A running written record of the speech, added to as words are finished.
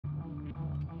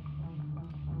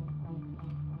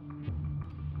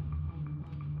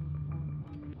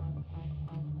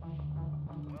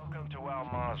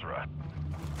Mazra.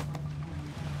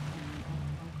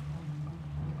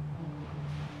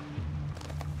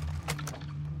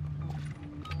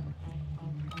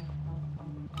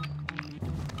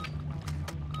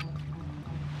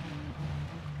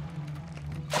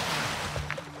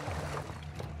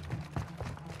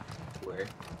 Where?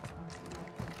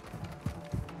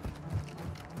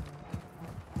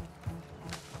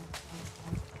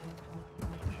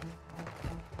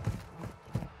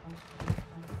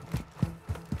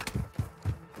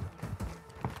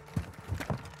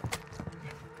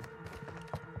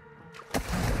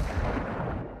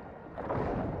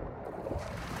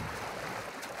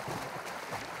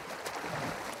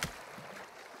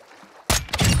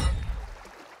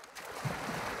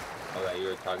 Oh, that you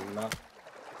were talking about?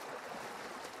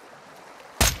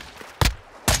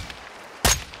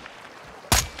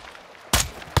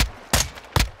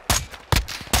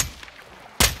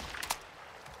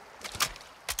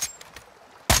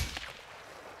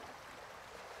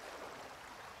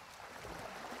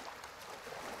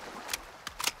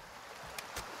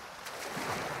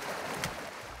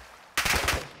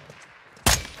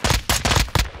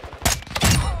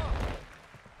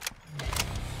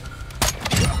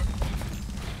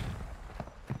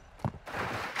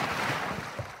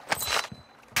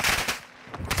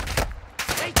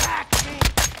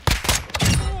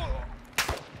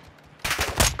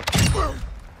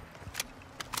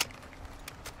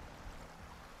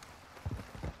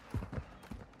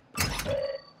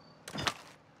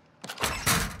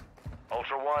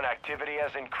 Ultra One, activity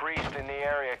has increased in the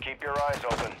area. Keep your eyes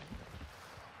open.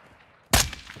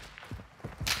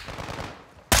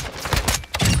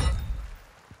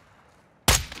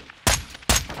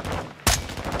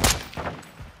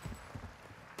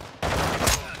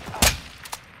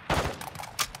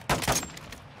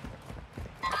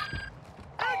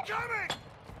 Incoming!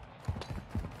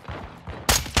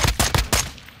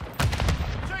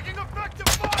 Taking effective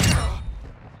fire!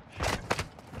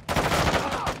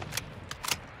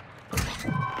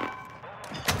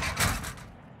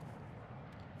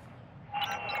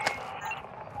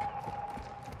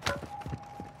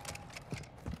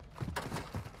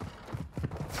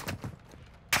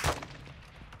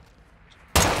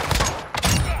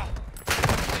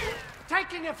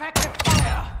 Taking effective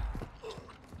fire!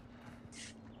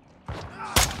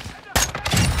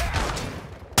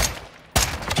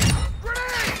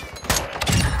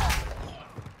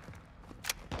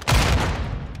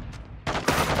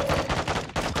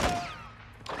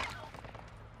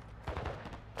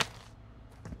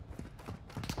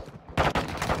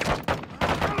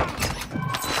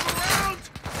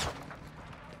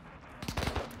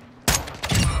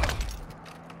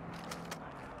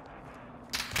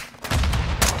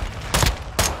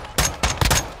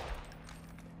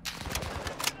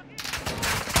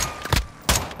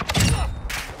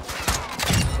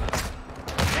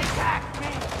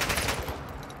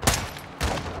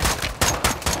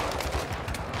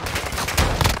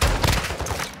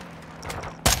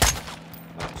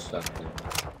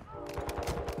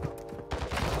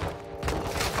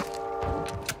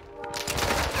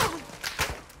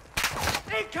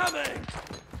 Incoming!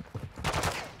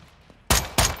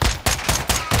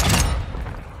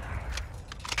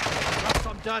 Drop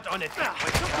some dirt on it.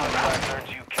 Complete contract earns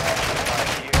you cash for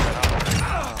 5 years and upwards.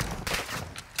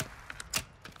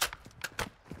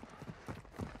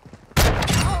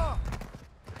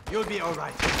 You'll be all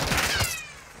right.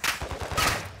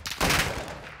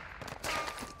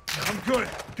 I'm good.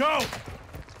 Go!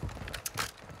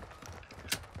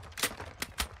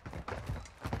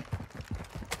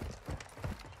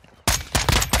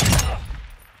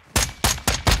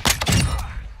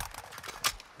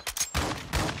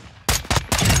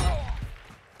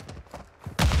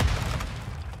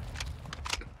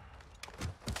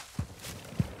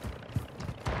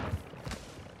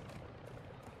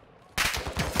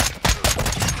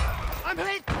 I'm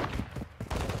hit!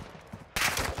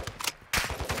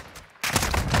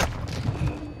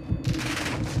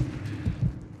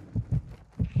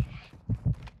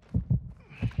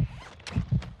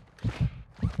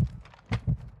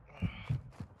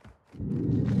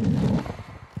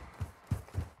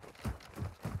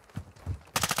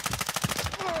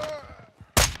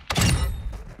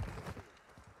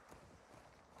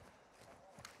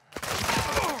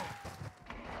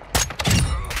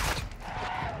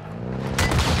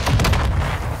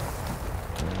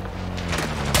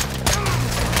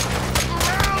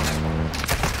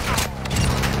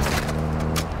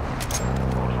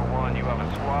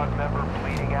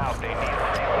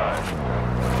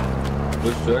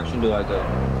 Which direction do I go?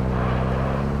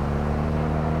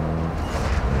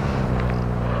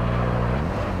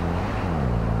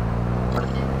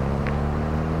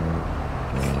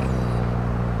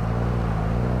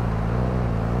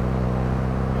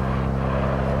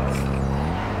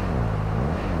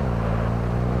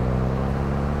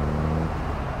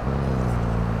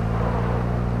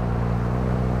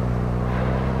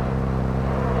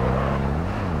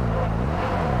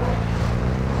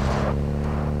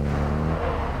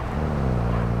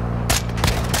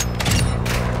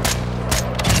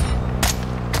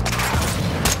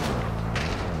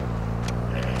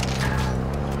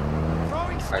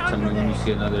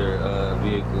 see another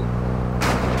vehicle.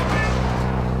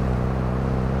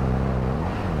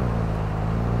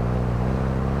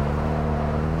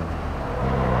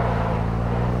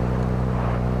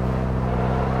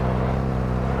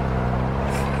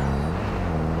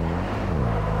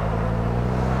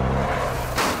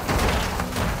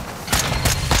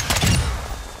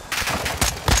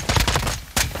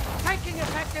 Taking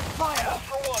effective fire.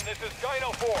 Ultra One, this is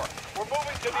Dino 4. We're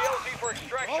moving to the LZ for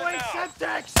extraction Rolling now.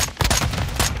 Semtex.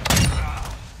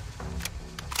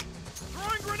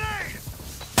 Throwing grenade!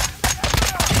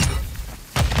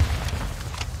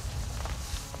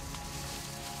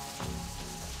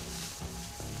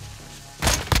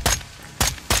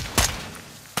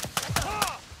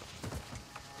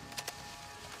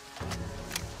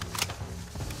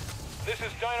 This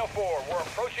is Dino 4. We're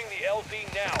approaching the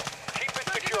LZ now. Keep it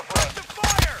secure for us. To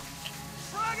fire!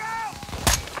 Frag out!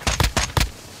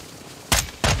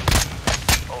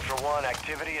 Ultra One,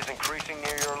 activity is increasing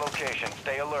near your location.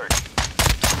 Stay alert.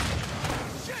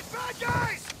 Shit, bad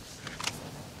guys!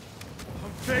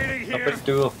 I'm fading Up here. and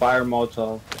through a fire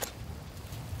Molotov.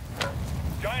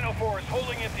 Dino 4 is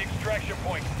holding at the extraction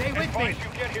point. Stay with Advise me.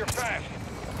 you get here fast.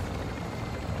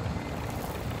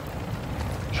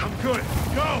 I'm good.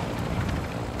 Go!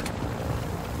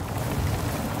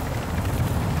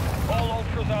 All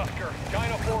Ultras Oscar.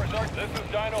 Dino 4 is our... This is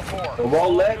Dino 4. It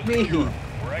won't let me.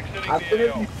 We're exiting I'm the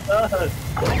gonna AO. be stuck.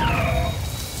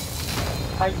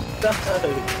 I'm stuck.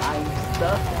 I'm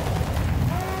stuck.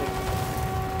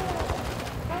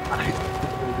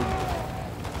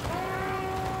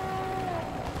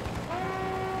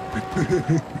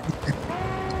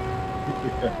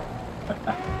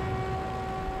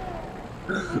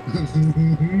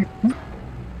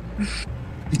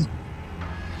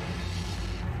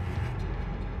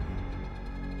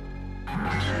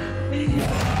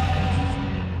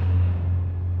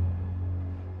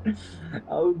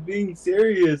 I was being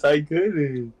serious. I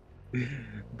couldn't.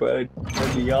 But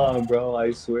let me on, bro.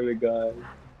 I swear to God.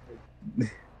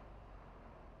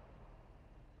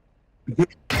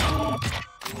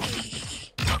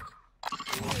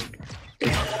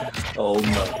 Oh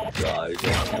my gosh, I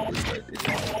can't believe I did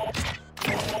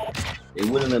that. They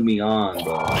wouldn't let me on,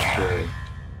 bro. I swear.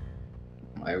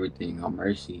 Everything on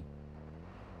mercy.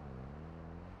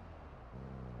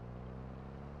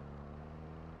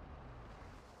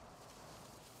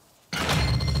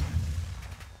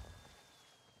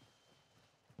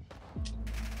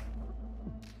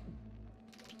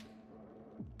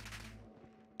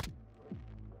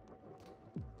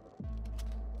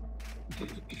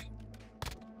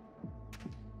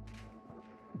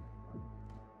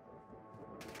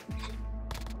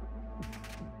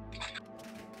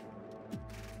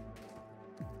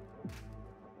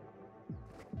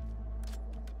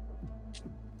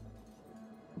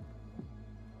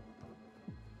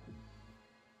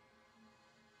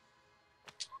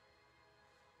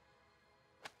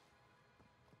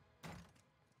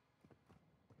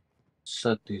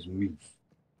 Suck this meat.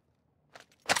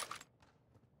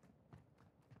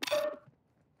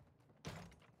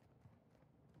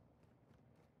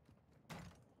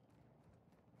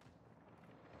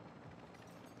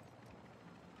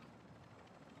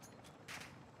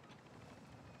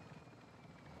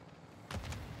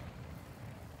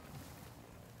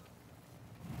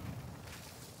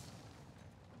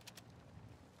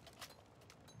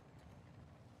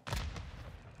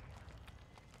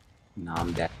 Nah,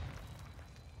 I'm dead.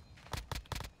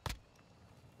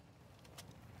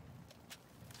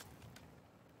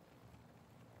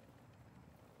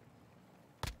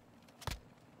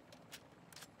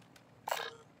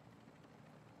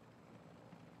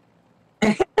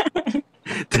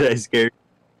 Did I scare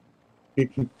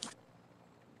you?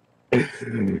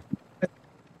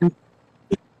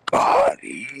 God,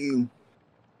 you.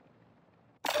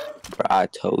 Bro, I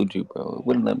told you, bro. It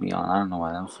wouldn't let me on. I don't know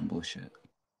why. That was some bullshit.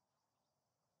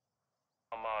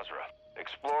 Mazra.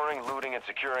 Exploring, looting, and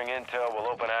securing intel will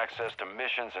open access to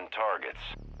missions and targets.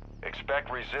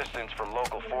 Expect resistance from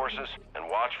local forces and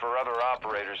watch for other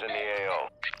operators in the AO.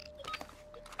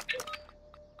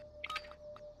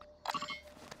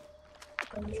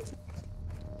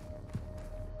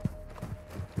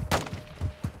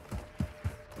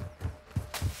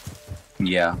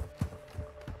 Yeah.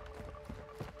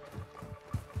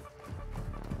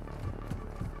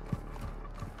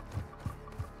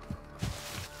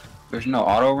 There's no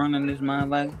auto run in this mine,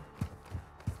 like.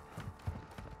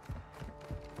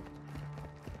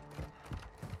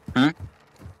 Huh?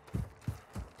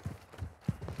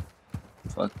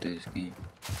 Fuck this game.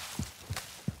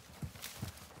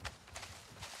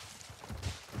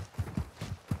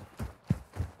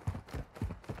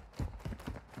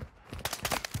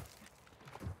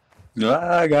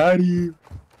 I got you.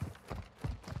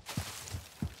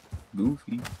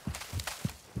 Goofy.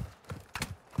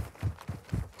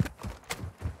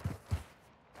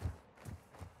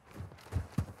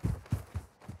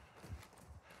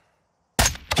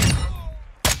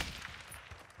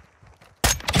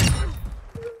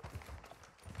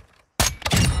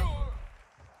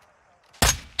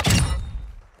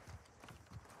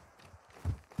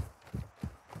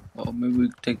 Oh, maybe we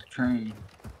could take the train.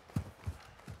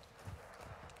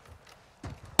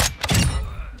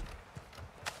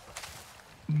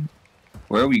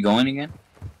 Where are we going again?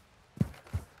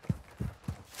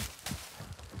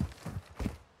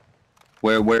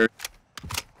 Where?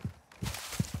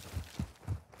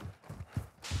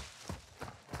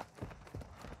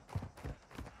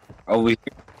 Over here?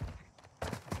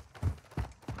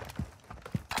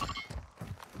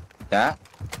 That?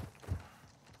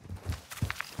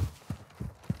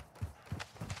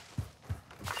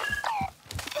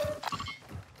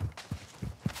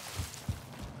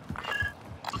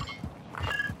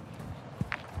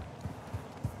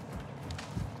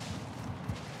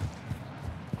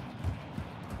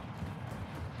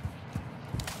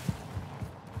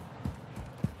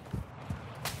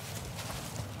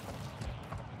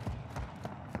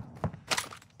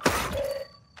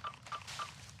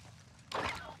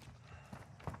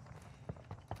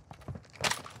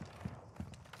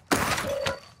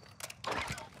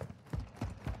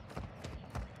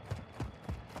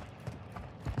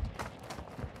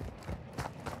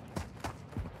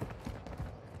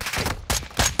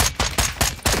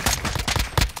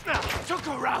 Took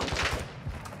her out.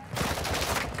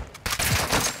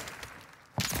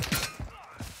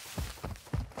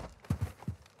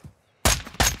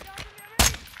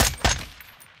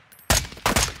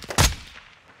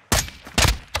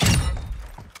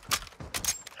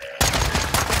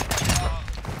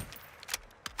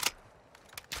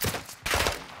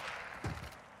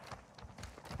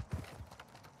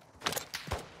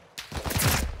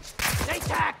 They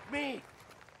attacked me.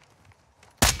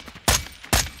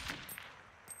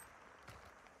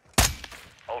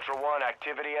 Ultra One,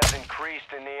 activity has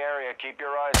increased in the area. Keep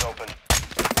your eyes open.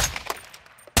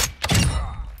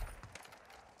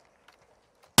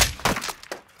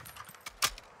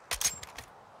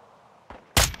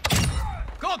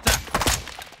 Contact!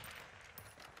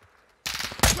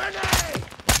 Grenade!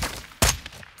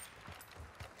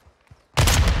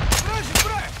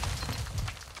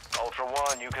 Ultra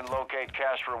One, you can locate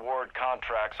cash reward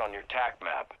contracts on your TAC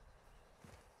map.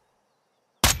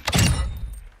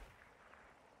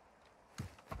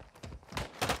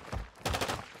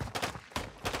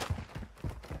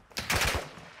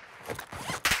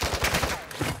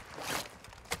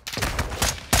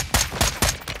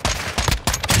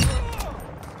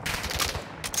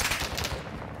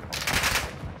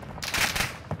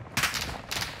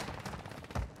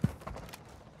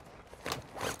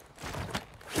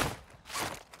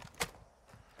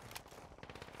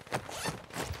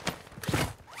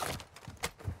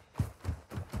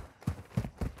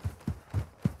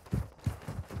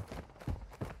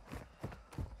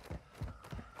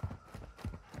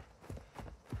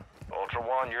 Ultra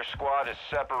One, your squad is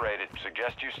separated.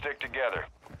 Suggest you stick together.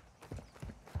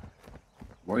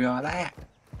 Where y'all at?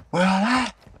 Where y'all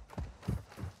at?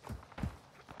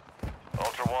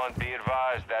 Ultra One, be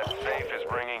advised that safe is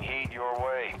bringing heat your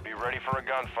way. Be ready for a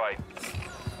gunfight.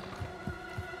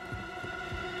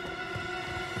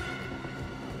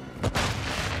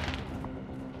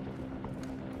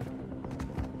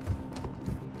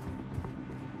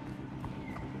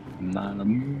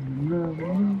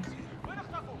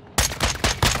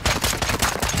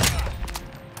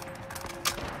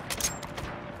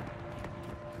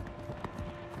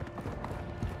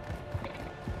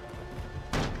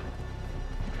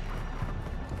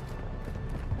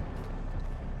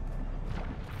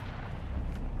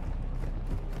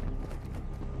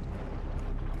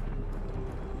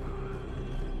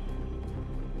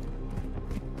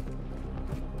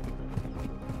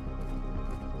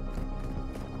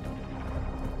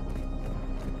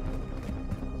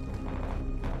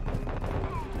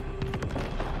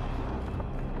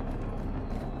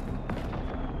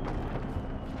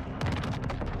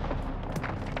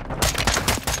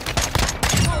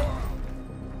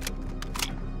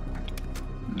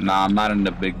 Nah, I'm not in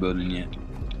the big building yet.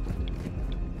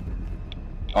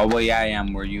 Oh, well, yeah, I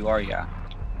am where you are, yeah.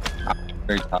 I'm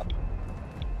very top.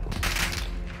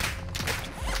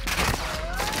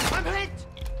 I'm hit!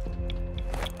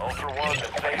 Ultra One,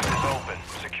 the safe is open.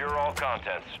 Secure all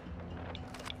contents.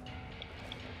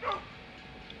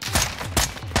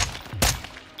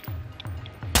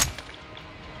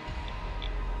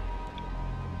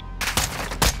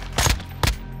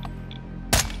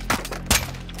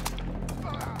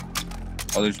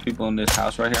 Oh, there's people in this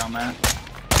house right here I'm at.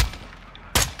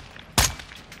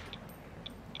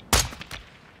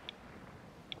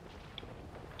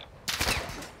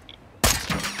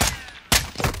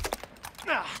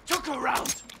 Took a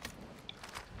round.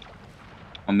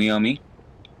 On me, on me.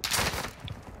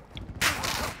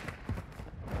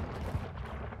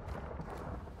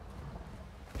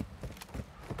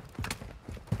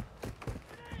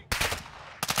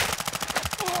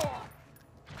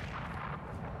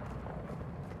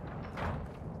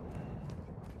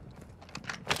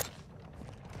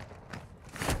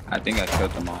 I think I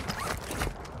killed them all.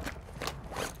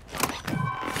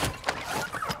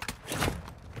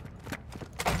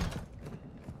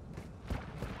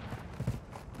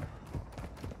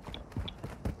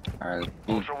 Alright.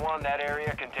 Ultra One, that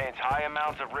area contains high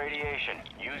amounts of radiation.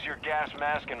 Use your gas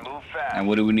mask and move fast. And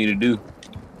what do we need to do?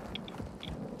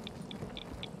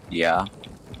 Yeah.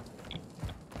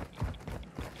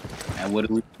 And what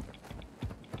do we...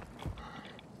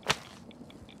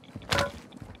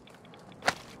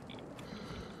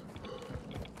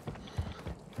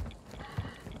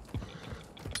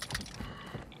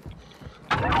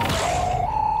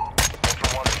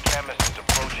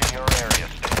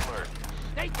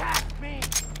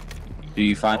 Do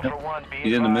you find him?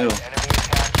 He's in the middle. Enemy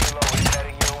attack kilo is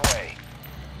heading your way.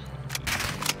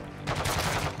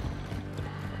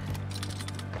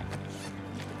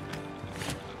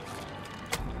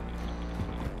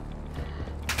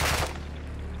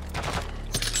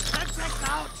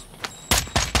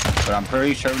 But I'm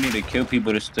pretty sure we need to kill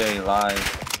people to stay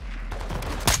alive.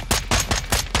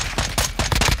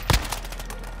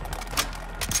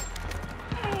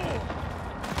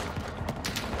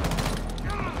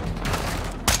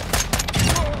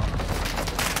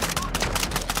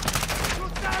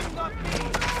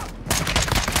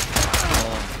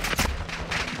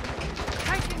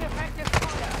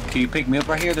 Can you pick me up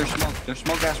right here? There's smoke. There's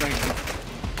smoke gas right here.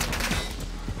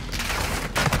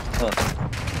 Look.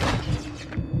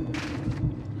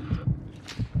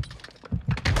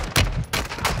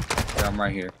 Yeah, I'm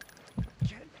right here.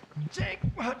 Can't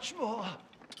take much more.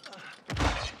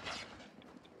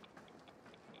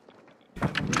 For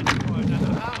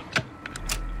another round.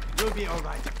 You'll be all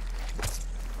right.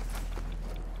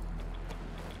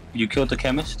 You killed the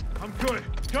chemist? I'm good.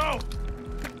 Go!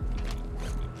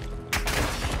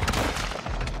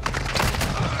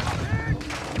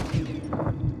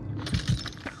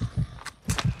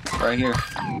 Right here.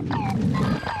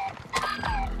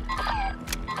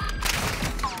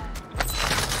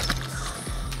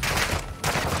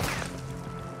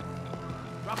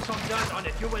 Drop some dirt on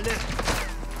it. You will live.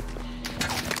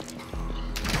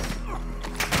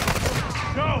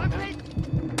 Go!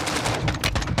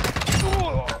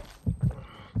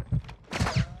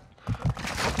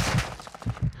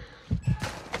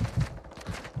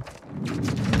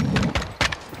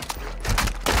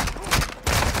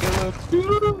 We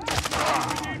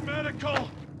need medical.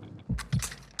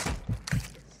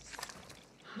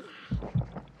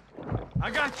 I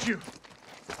got you.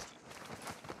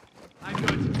 I'm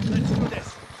good. Let's do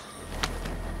this.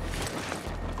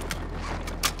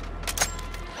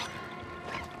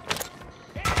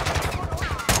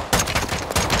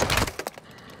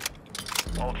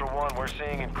 Ultra One, we're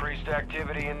seeing increased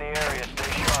activity in the area.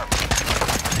 Stay sharp.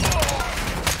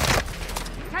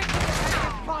 Take the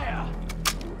effective fire.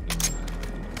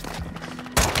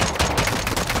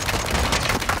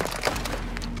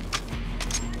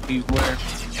 He's where?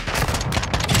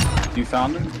 You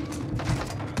found him?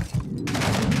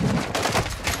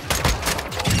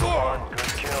 Ultra One,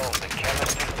 good kill. The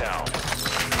chemist is down.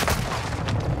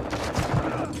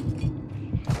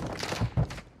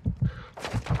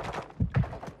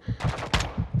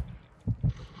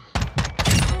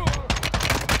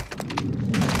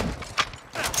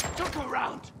 Took a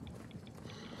round.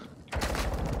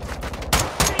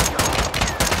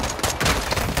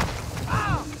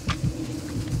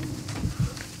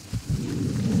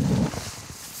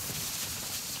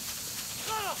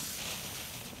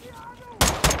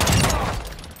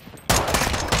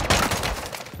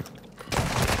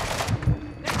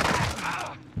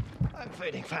 I'm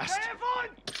fading fast.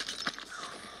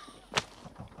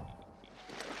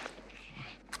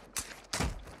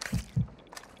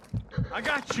 I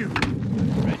got you.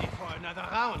 Ready for another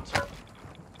round.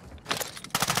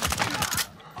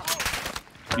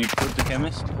 You killed the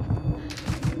chemist?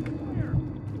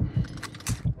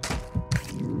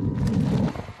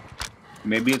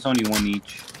 Maybe it's only one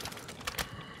each.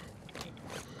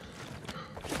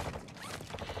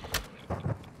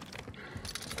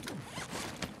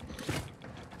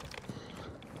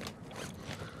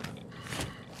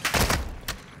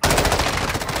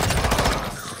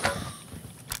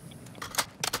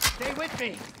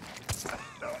 me.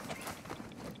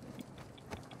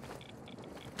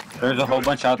 There's a whole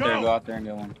bunch out there. Go out there and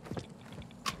get one.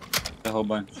 A whole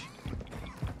bunch.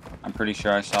 I'm pretty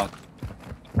sure I saw.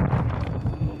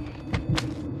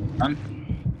 Run.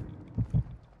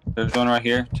 There's one right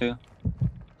here too.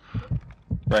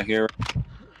 Right here.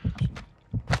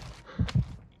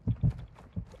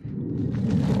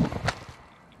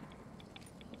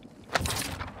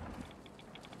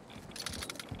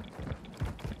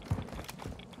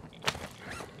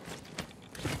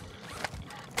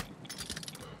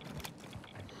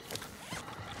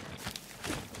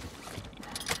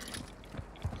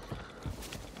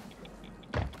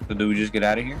 So do we just get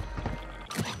out of here?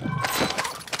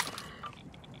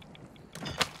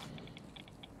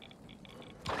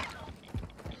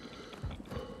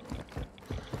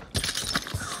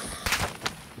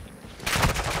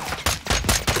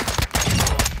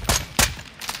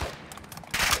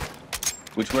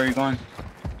 Which way are you going?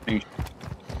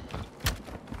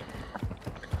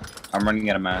 I'm running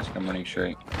out of mask. I'm running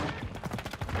straight.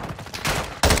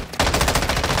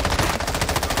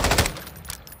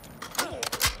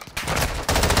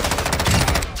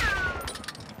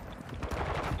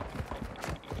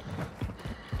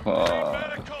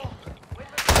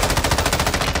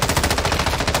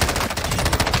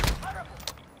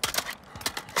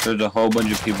 There's a whole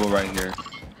bunch of people right here.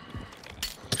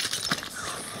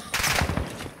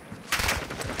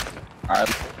 Alright,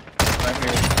 right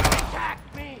here.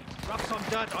 Attack me! Rub some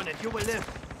dirt on it, you will live.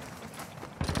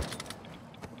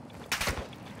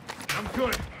 I'm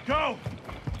good. Go!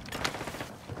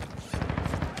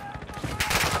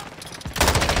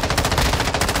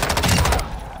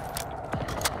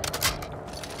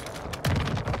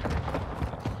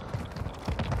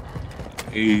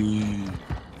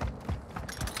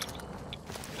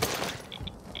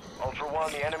 Ultra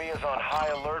One, the enemy is on high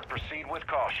alert. Proceed with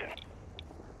caution.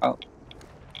 Oh.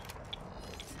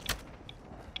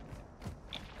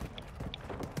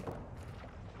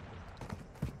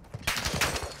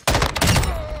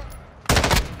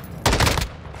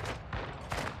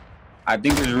 I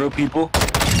think there's real people.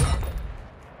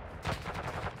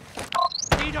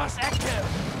 DDoS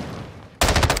active!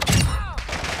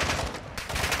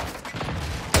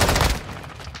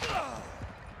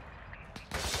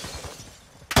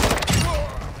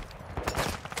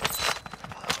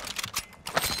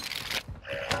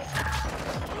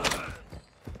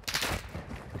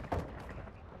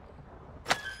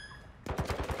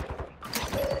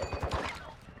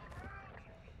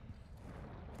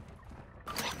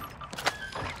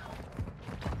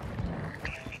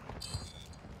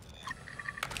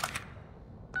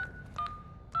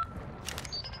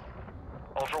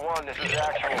 Ultra One, this is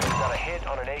Actual. We've got a hit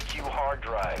on an AQ hard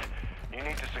drive. You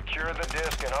need to secure the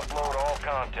disk and upload all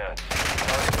contents.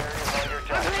 Target areas on your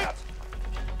task map.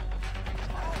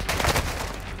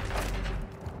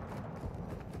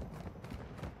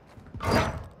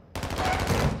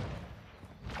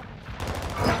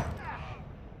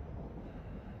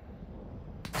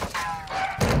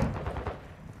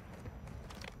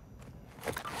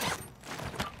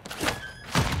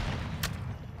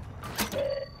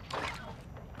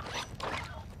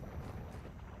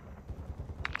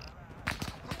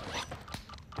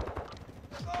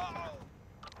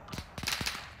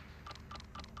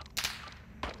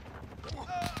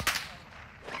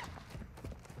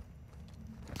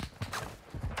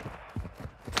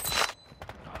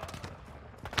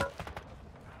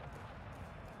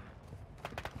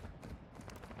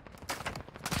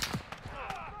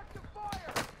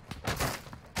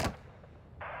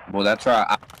 Well, that's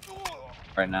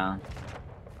right now.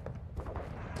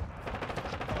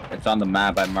 It's on the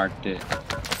map. I marked it.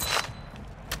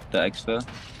 The expo.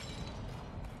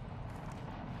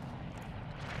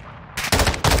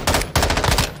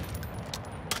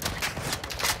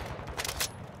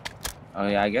 Oh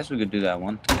yeah, I guess we could do that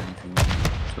one thing.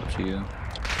 It's up to you.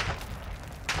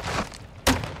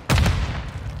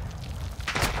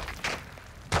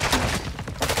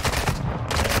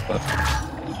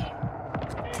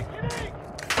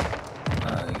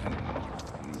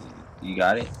 You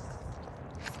got it?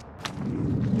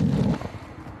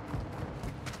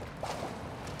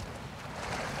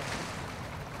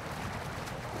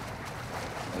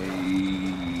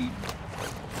 Hey.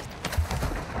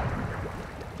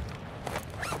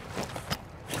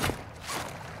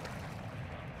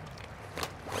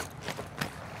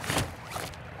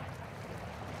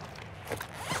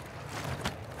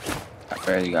 I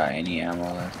barely got any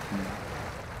ammo left.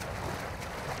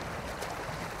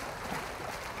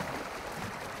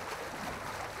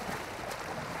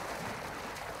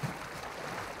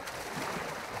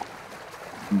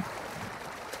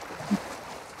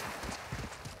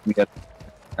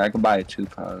 I could buy it too,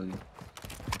 probably.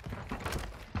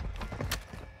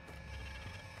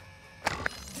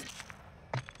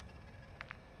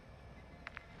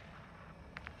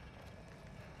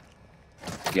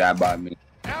 Yeah, I bought me.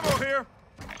 Ammo here.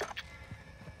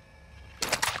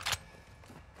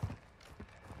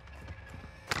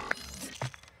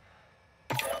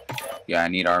 Yeah, I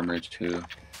need armor too.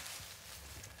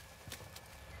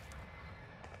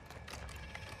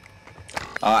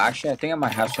 Actually, I think I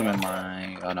might have some in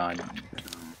my. Oh no, I don't.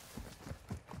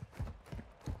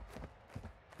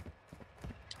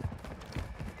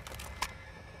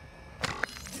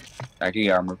 I can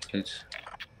get armor kits.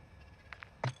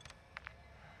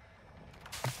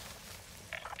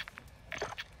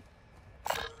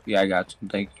 Yeah, I got some.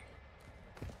 Thank you.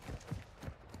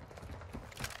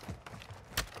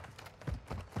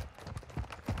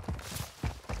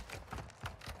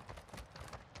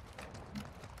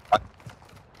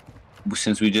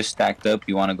 Since we just stacked up,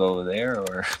 you want to go over there,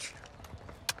 or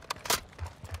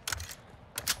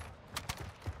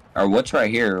or what's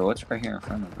right here? What's right here in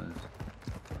front of us?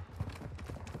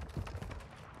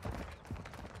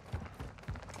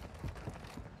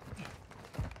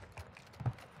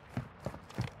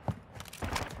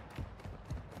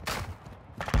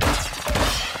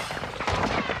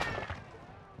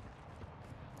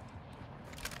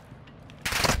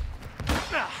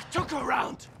 Took her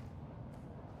around.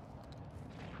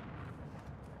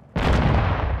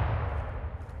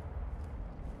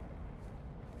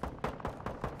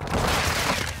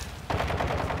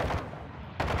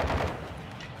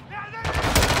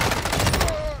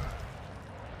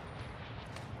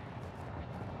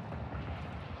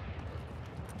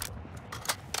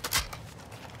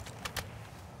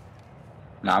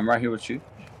 Nah, I'm right here with you.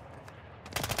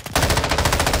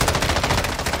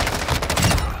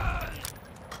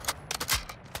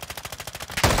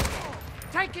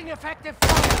 Taking effective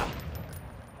fire.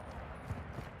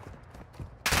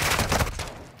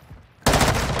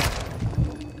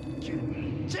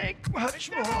 Take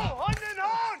much more.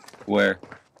 Where?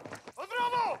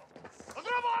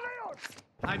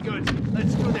 I'm good.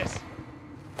 Let's do this.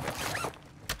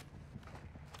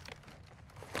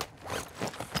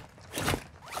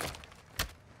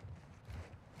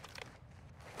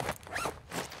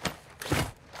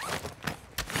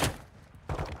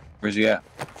 Where's he at?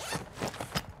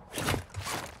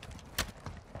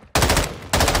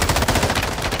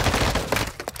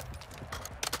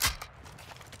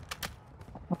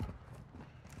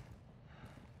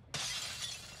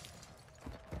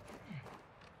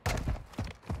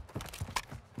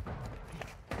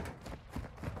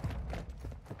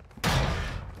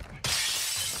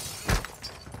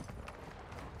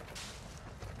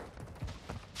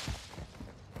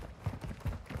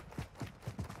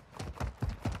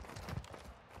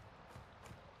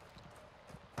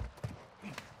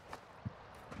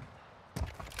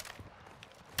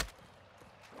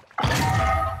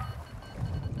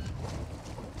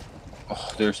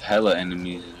 Oh, there's hella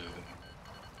enemies.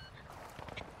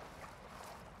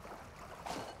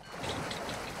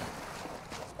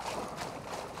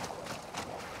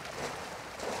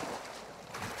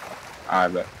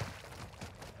 Alright, bet.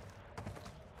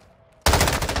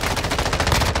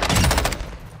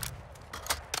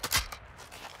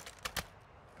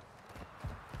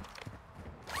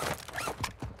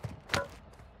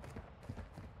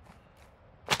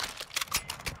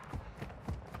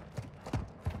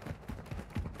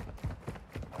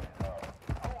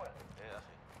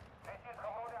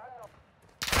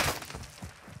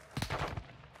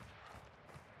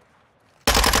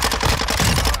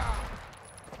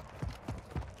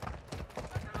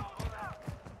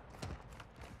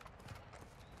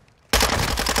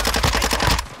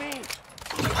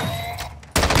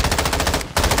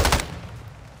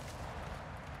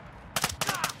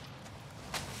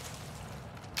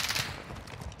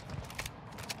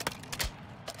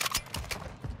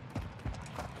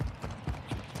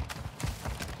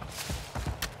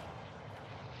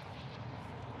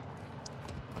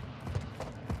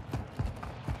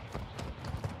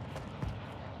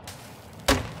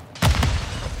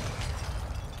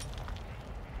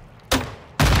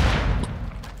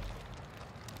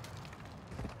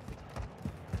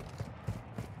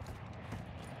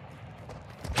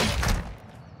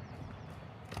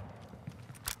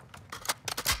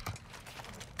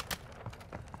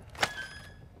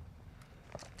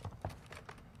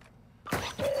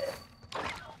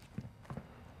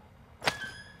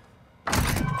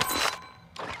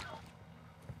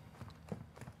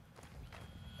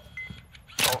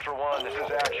 Ultra One, this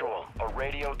is Actual. A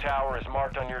radio tower is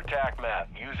marked on your attack map.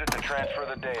 Use it to transfer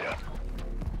the data.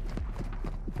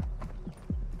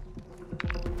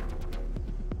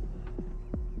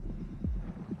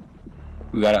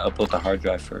 We gotta upload the hard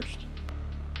drive first.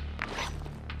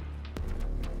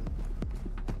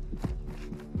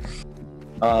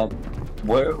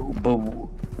 Where? But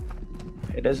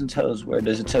it doesn't tell us where.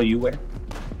 Does it tell you where?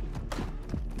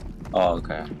 Oh,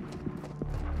 okay.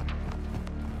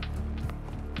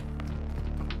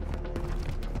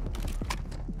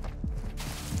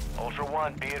 Ultra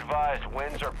One, be advised,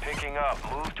 winds are picking up.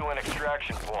 Move to an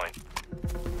extraction point.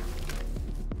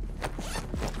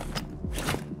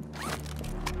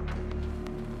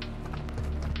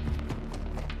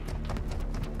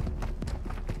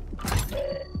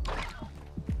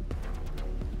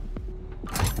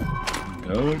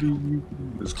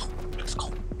 Let's go. Let's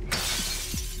go.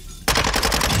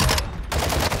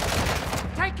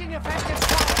 Taking effective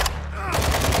fire!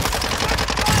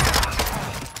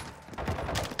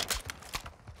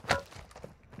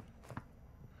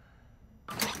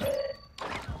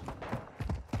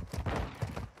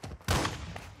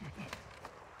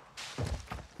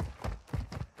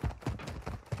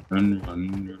 Run,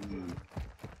 run, run.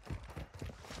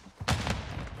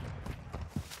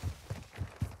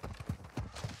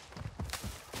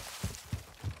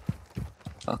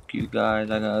 Fuck you guys,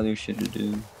 I got other shit to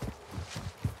do.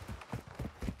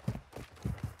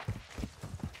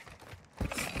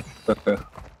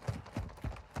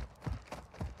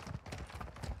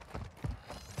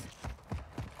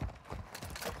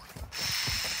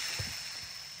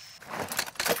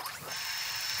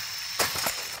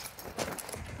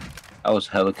 That was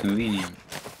hella convenient.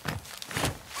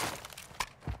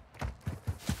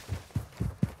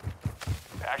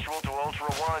 Actual to Ultra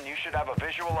One, you should have a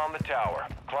visual on the tower.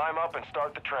 Climb up and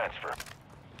start the transfer.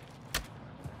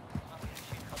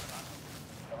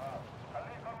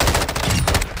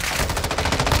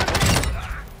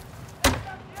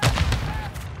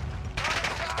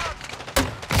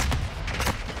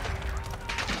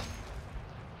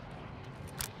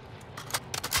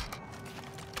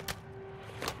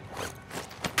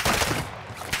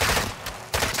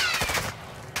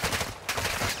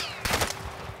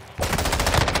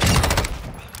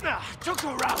 Took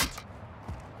her out!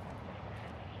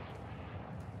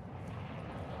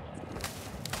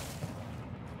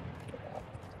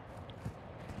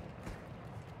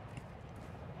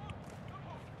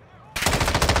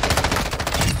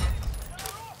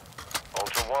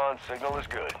 Ultra One, signal is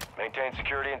good. Maintain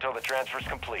security until the transfer is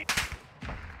complete.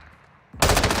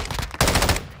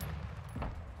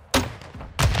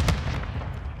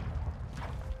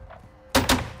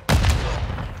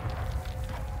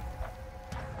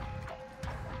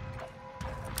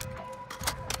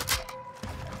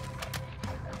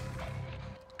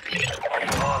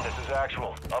 Ultra One, this is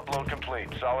actual. Upload complete.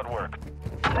 Solid work.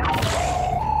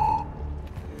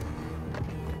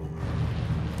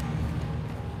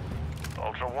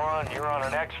 Ultra One, you're on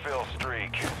an exfil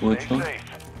streak. Which Stay one? safe.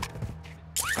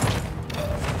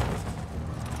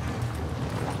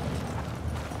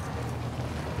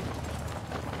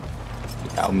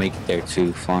 I'll make it there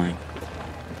too, fine.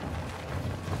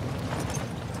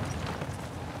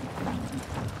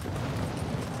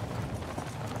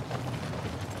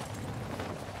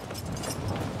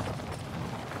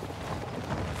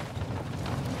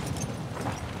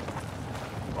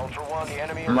 Ultra One, the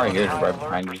enemy I'm is right on here, high right alert.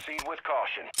 behind you. Proceed with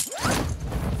caution.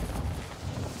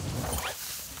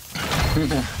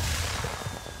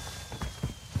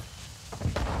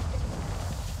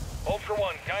 Ultra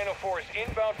One, Dino Force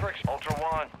inbound for Ultra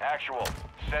One, actual.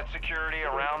 Set security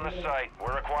around the site.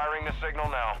 We're acquiring the signal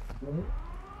now.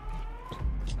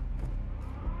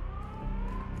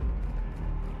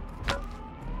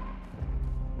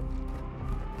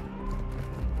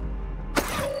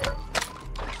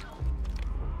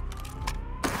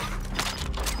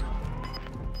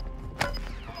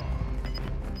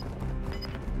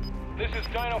 This is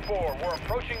Dino 4. We're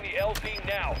approaching the LZ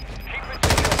now. Keep it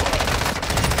secure.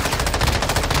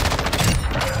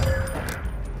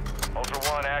 Ultra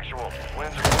One, actual.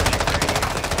 Winds are pushing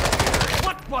radially.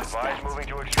 What was Advise that? moving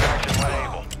to extraction when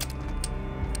able.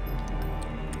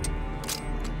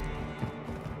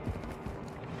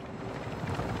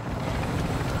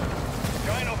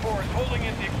 Dino 4 is holding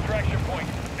in the extraction point.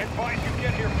 Advise you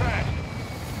get here fast.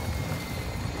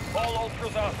 All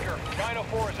Ultras Oscar. Dino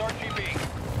 4 is RTB.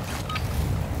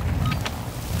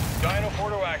 Dino 4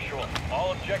 to actual.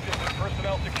 All objectives and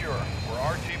personnel secure. We're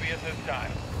RTB at this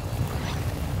time.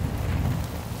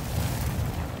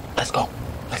 Let's go.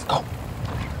 Let's go.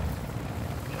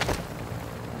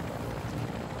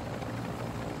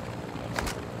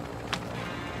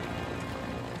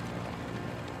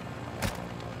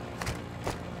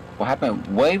 What happened?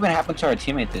 What even happened to our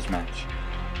teammate this match?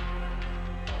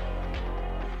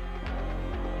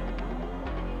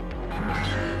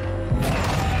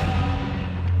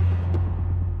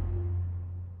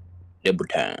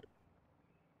 Libertine.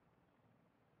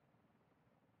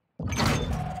 No.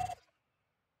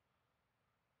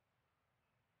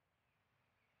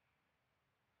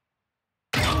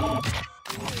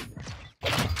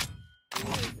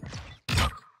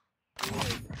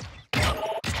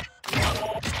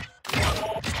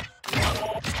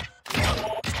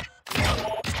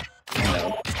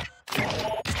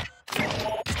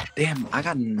 Damn, I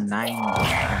got 9.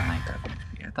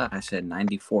 I thought I said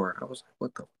 94. I was like,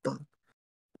 what the fuck?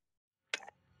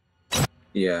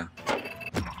 Yeah.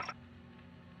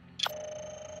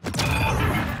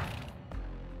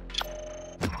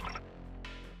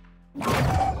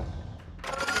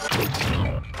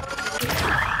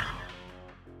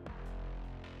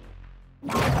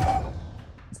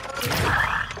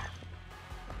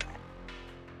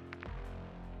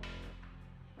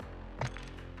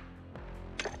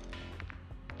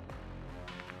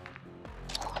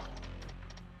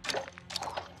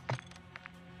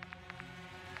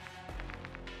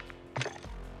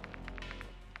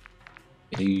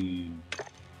 Hey.